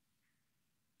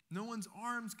 No one's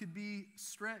arms could be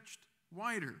stretched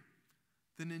wider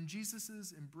than in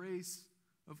Jesus' embrace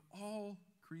of all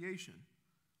creation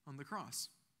on the cross.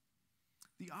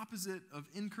 The opposite of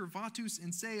incurvatus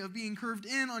in se, of being curved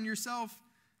in on yourself,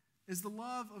 is the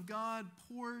love of God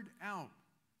poured out,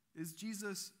 is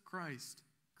Jesus Christ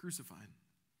crucified.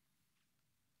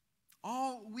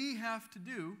 All we have to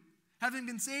do, having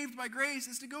been saved by grace,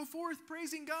 is to go forth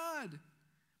praising God.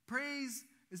 Praise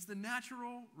is the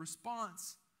natural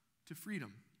response to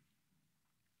freedom.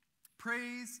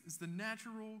 Praise is the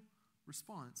natural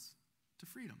response to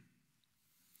freedom.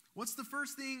 What's the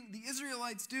first thing the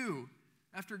Israelites do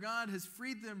after God has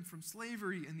freed them from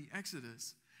slavery in the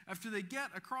Exodus? After they get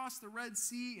across the Red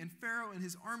Sea and Pharaoh and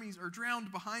his armies are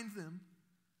drowned behind them,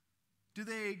 do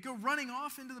they go running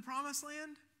off into the Promised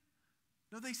Land?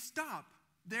 No, they stop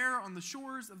there on the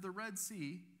shores of the Red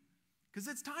Sea because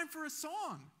it's time for a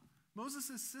song.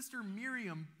 Moses' sister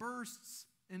Miriam bursts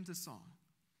into song.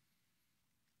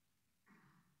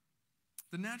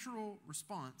 The natural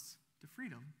response to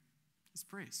freedom is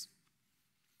praise.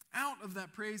 Out of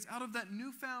that praise, out of that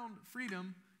newfound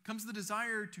freedom, comes the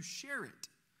desire to share it,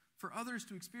 for others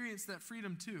to experience that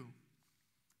freedom too.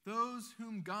 Those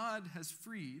whom God has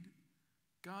freed,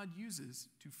 God uses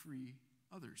to free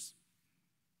others.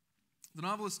 The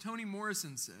novelist Toni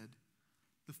Morrison said,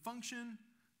 "The function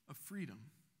of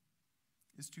freedom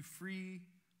is to free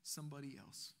somebody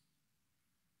else."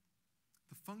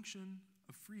 The function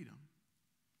of freedom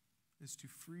is to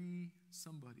free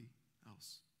somebody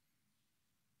else.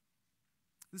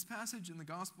 This passage in the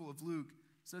Gospel of Luke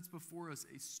sets before us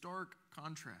a stark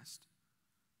contrast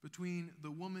between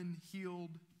the woman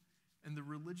healed and the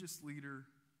religious leader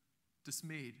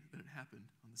dismayed that it happened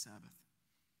on the Sabbath.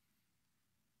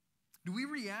 Do we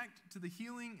react to the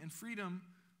healing and freedom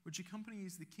which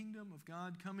accompanies the kingdom of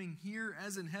God coming here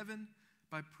as in heaven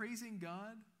by praising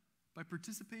God, by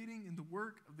participating in the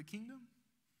work of the kingdom?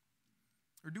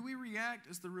 Or do we react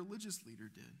as the religious leader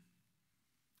did,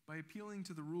 by appealing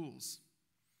to the rules,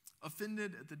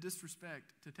 offended at the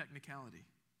disrespect to technicality?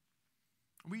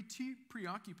 Are we too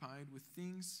preoccupied with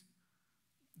things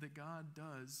that God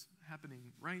does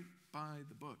happening right by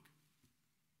the book?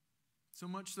 So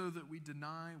much so that we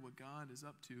deny what God is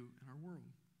up to in our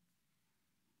world.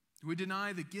 Do we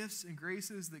deny the gifts and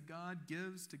graces that God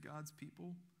gives to God's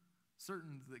people,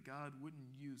 certain that God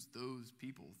wouldn't use those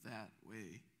people that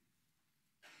way?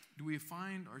 Do we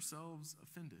find ourselves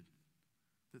offended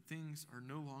that things are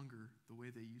no longer the way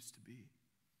they used to be?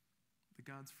 That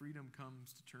God's freedom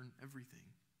comes to turn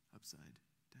everything upside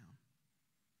down.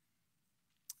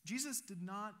 Jesus did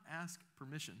not ask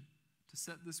permission to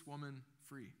set this woman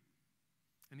free.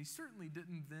 And he certainly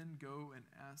didn't then go and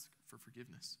ask for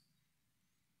forgiveness.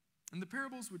 In the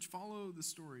parables which follow the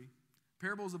story,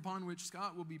 parables upon which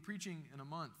Scott will be preaching in a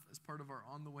month as part of our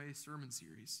On the Way sermon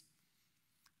series,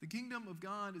 the kingdom of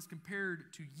God is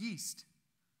compared to yeast,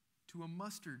 to a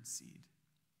mustard seed.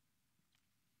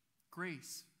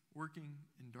 Grace working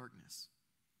in darkness,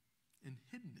 in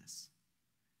hiddenness,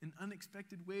 in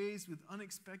unexpected ways with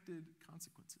unexpected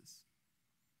consequences.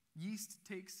 Yeast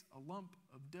takes a lump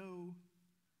of dough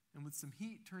and with some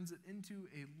heat turns it into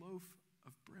a loaf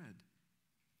of bread.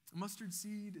 A mustard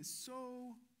seed is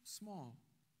so small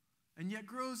and yet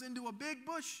grows into a big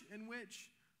bush in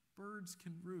which birds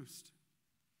can roost.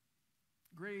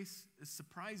 Grace is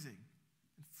surprising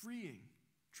and freeing,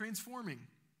 transforming.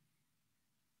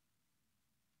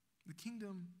 The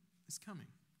kingdom is coming.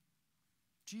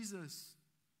 Jesus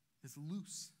is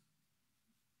loose.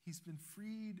 He's been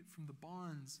freed from the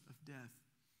bonds of death.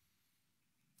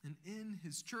 And in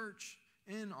his church,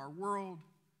 in our world,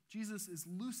 Jesus is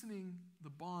loosening the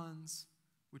bonds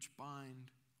which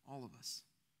bind all of us,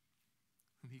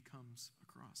 whom he comes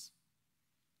across.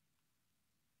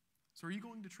 So are you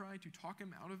going to try to talk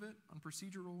him out of it on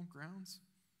procedural grounds?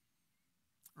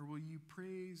 Or will you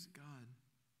praise God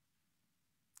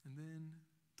and then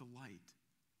delight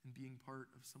in being part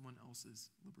of someone else's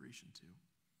liberation too?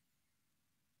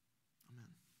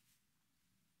 Amen.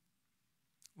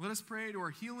 Let us pray to our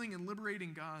healing and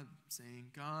liberating God,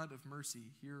 saying, God of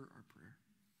mercy, hear our prayer.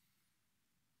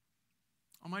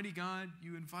 Almighty God,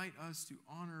 you invite us to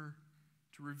honor,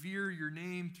 to revere your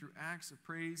name through acts of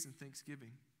praise and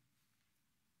thanksgiving.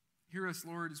 Hear us,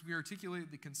 Lord, as we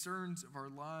articulate the concerns of our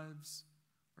lives,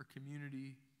 our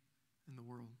community, and the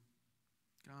world.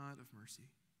 God of mercy,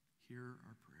 hear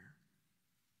our prayer.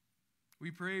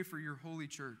 We pray for your holy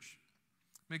church.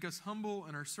 Make us humble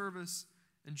in our service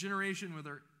and generous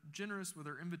with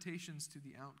our invitations to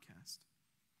the outcast.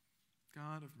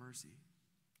 God of mercy,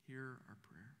 hear our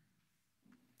prayer.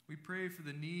 We pray for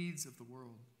the needs of the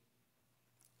world.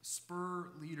 Spur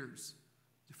leaders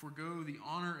to forego the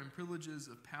honor and privileges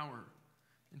of power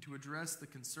and to address the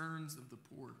concerns of the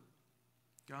poor.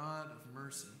 God of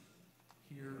mercy,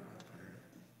 hear our prayer.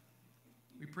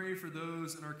 We pray for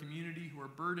those in our community who are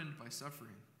burdened by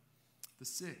suffering, the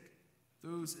sick,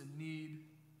 those in need,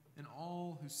 and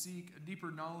all who seek a deeper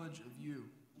knowledge of you.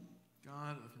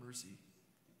 God of mercy,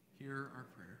 hear our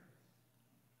prayer.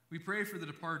 We pray for the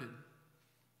departed.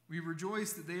 We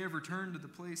rejoice that they have returned to the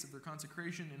place of their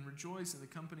consecration and rejoice in the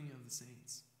company of the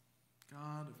saints.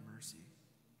 God of mercy,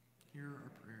 hear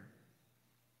our prayer.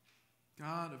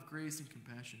 God of grace and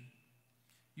compassion,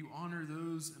 you honor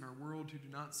those in our world who do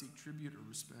not seek tribute or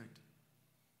respect.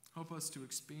 Help us to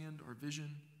expand our vision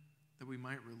that we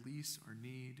might release our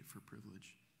need for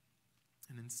privilege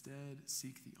and instead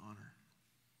seek the honor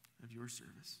of your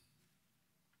service.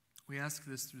 We ask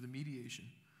this through the mediation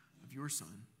of your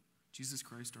Son, Jesus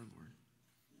Christ our Lord.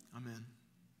 Amen.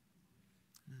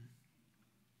 Amen.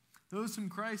 Those whom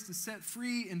Christ has set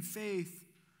free in faith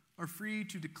are free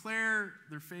to declare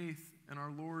their faith in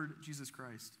our Lord Jesus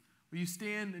Christ. Will you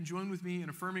stand and join with me in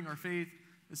affirming our faith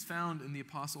as found in the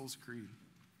Apostles' Creed?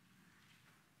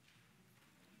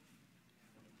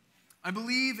 I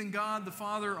believe in God the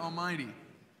Father Almighty,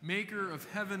 maker of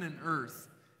heaven and earth,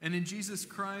 and in Jesus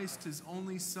Christ, his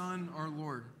only Son, our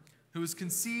Lord, who was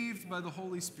conceived by the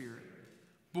Holy Spirit,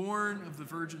 born of the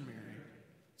Virgin Mary,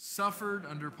 suffered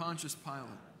under Pontius Pilate,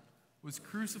 was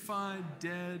crucified,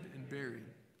 dead, and buried.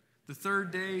 The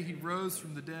third day he rose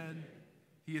from the dead.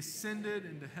 He ascended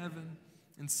into heaven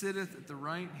and sitteth at the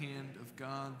right hand of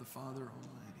God the Father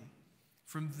Almighty.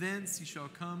 From thence he shall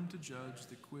come to judge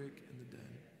the quick and the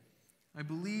dead. I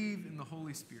believe in the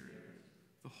Holy Spirit,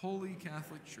 the holy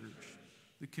Catholic Church,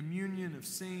 the communion of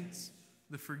saints,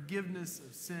 the forgiveness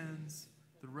of sins,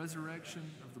 the resurrection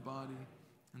of the body,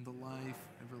 and the life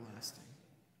everlasting.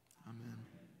 Amen.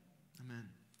 Amen.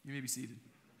 You may be seated.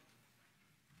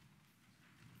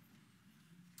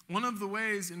 One of the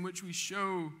ways in which we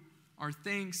show our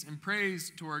thanks and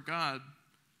praise to our God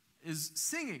is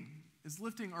singing, is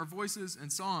lifting our voices in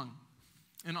song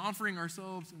and offering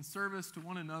ourselves in service to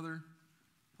one another.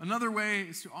 Another way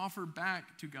is to offer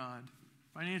back to God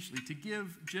financially, to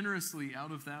give generously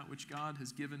out of that which God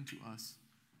has given to us,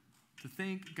 to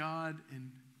thank God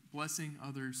and blessing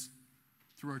others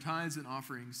through our tithes and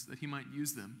offerings that he might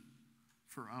use them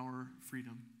for our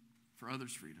freedom, for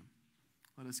others' freedom.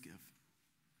 Let us give.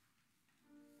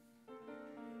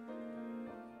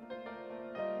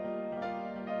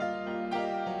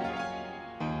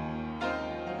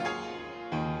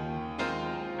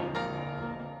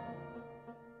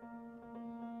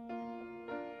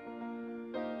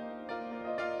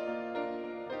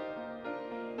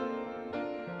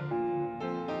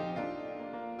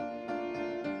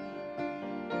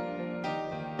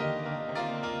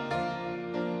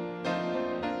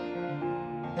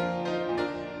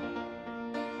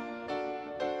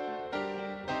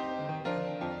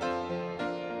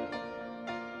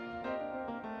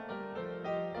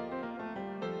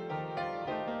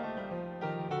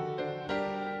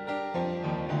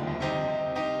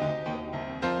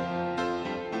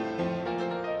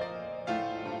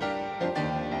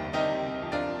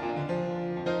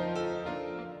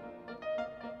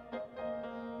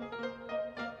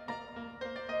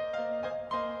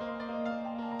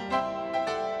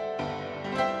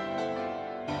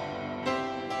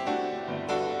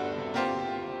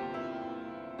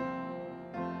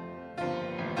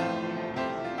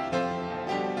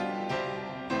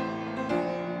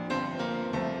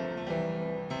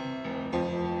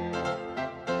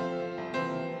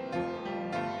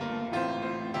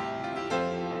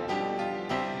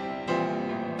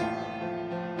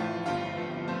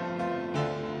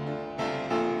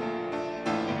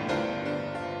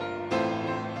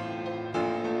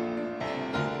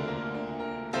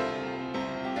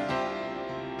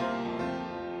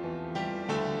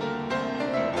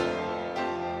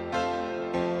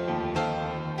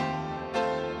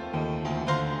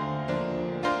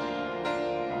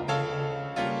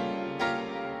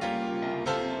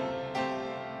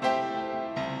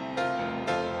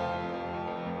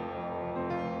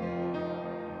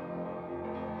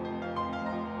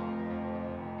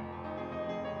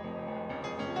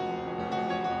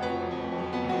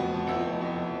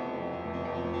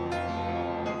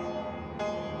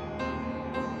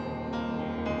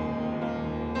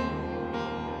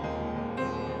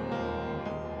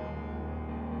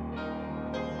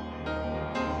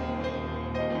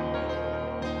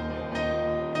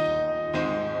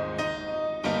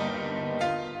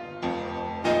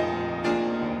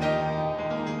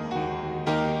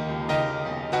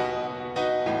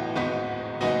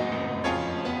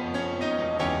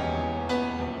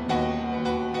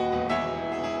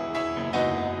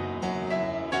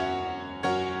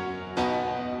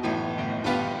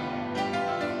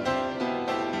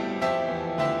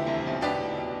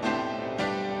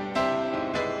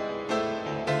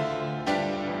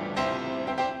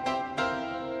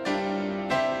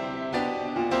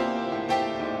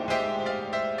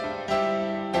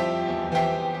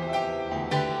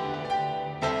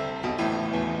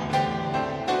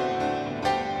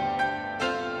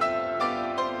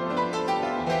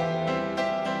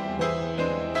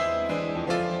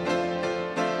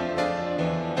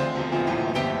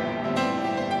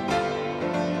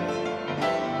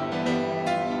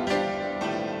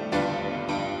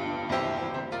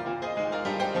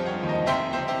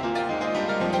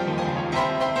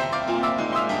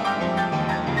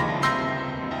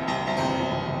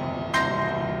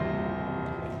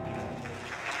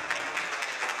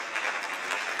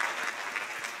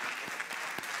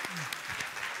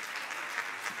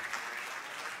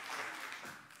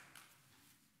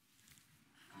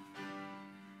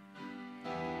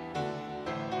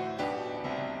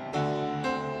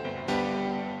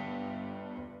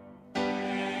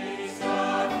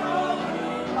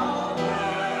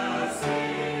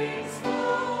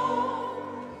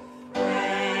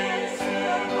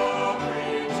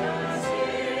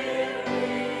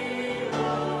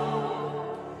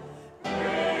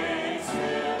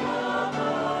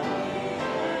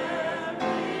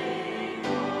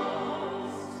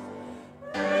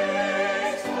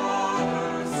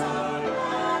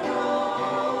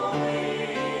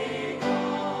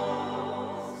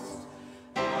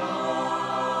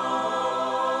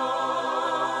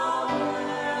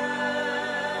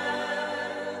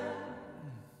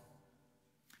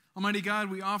 Almighty God,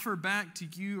 we offer back to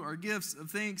you our gifts of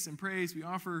thanks and praise. We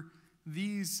offer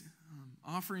these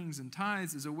offerings and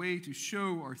tithes as a way to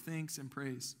show our thanks and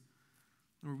praise.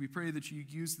 Lord, we pray that you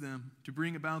use them to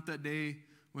bring about that day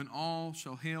when all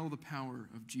shall hail the power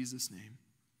of Jesus' name.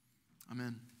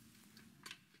 Amen.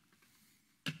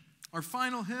 Our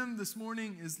final hymn this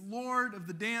morning is Lord of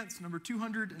the Dance, number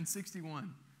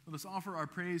 261. Let us offer our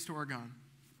praise to our God.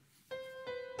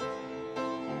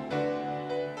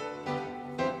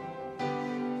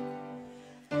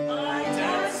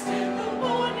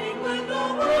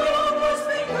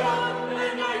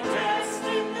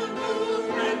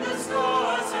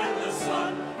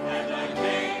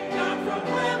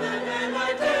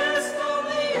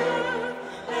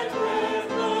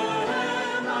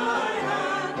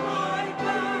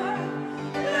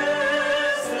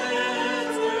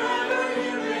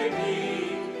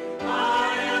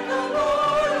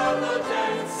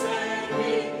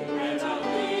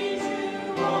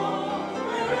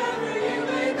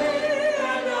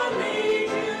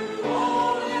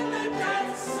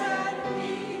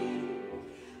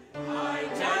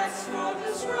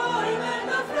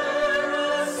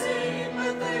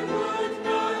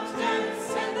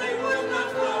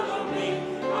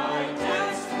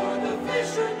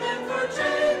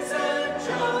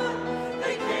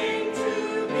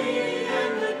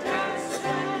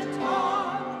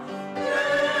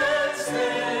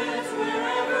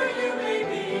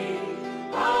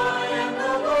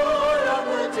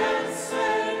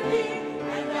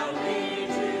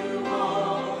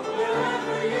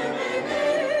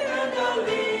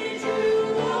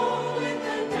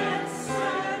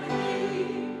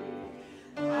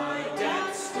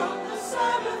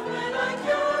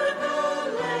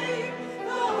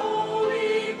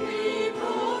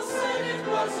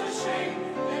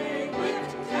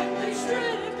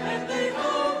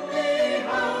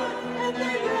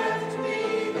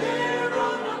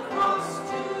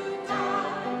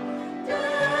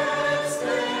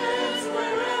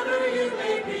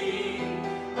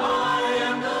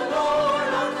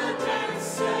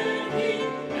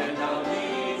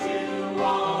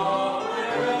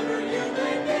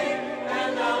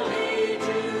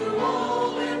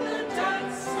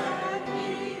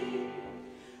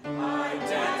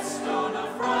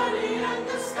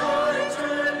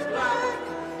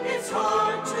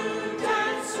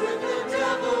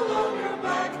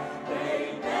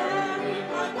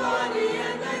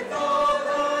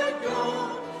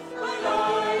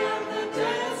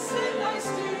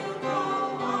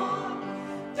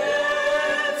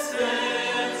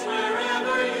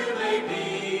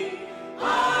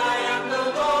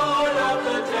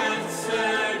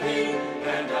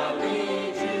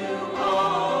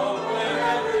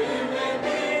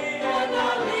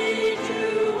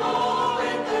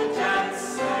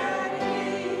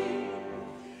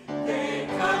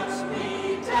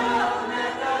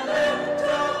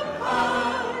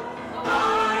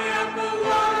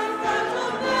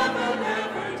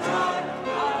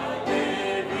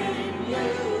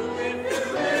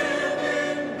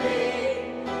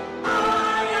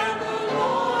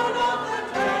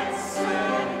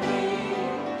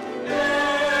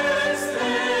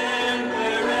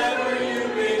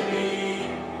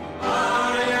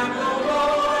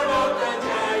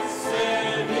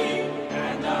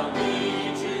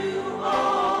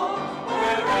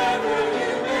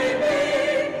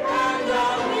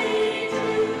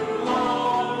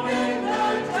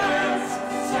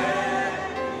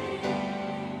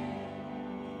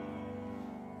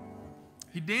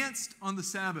 Danced on the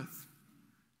Sabbath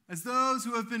as those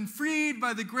who have been freed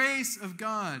by the grace of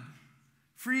God,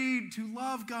 freed to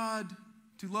love God,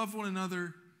 to love one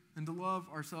another, and to love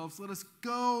ourselves. Let us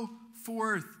go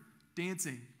forth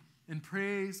dancing in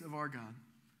praise of our God.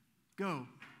 Go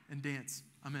and dance.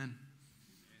 Amen.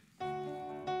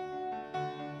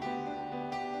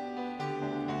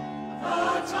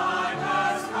 The time